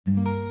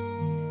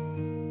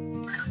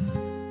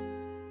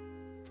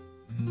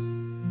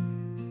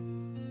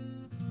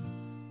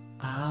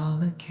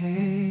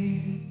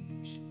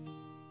cage.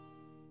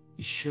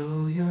 You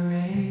show your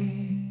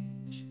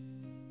age.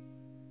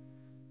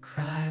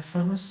 Cry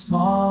from a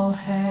small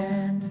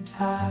hand to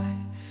tie.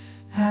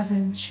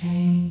 Haven't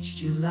changed,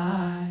 you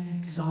lie,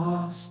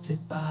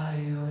 exhausted by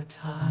your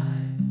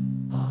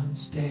time on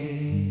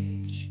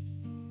stage.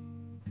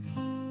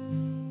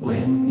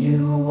 When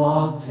you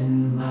walked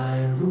in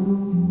my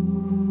room,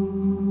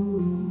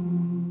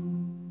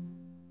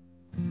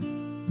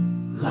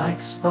 like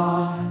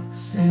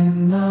sparks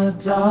in the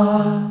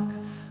dark,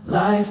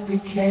 life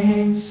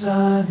became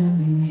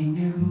suddenly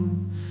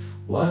new.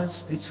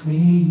 What's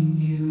between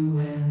you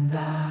and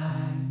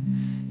I?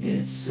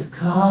 It's a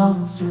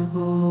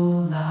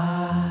comfortable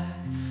lie.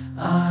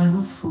 I'm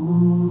a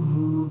fool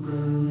who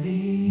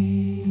believes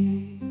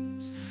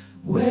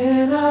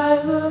when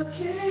I look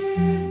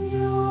in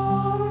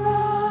your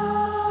eyes.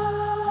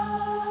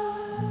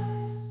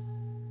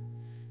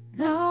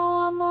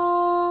 Now I'm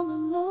all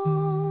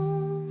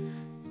alone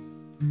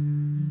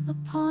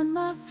upon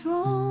my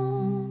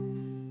throne.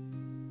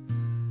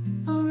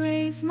 I'll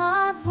raise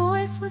my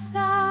voice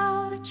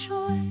without a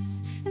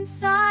choice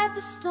inside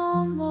the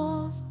stone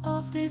walls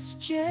of this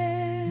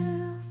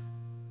jail.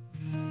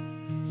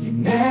 You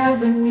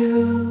never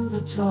knew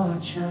the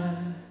torture,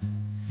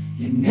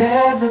 you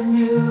never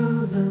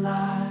knew the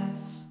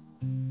lies.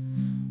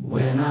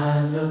 When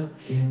I look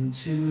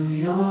into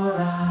your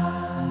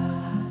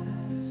eyes,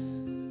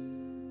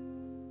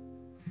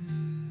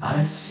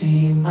 I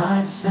see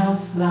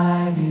myself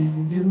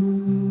lying new.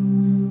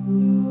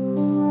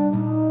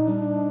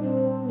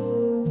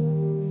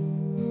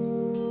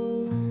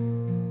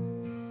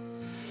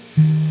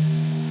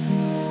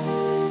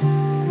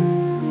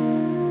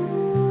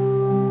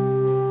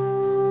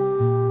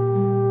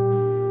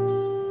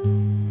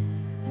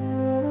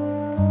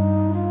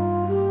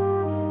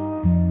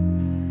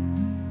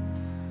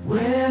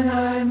 When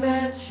I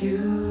met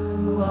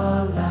you,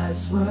 our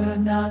lives were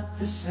not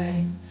the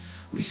same.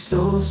 We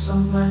stole so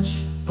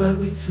much, but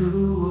we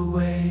threw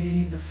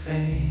away the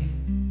fame.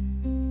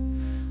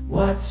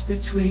 What's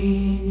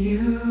between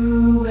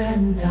you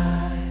and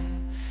I?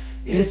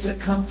 It's a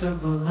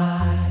comfortable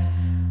lie.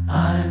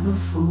 I'm a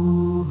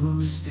fool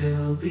who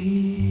still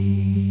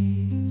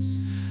believes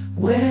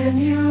when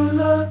you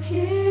look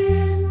in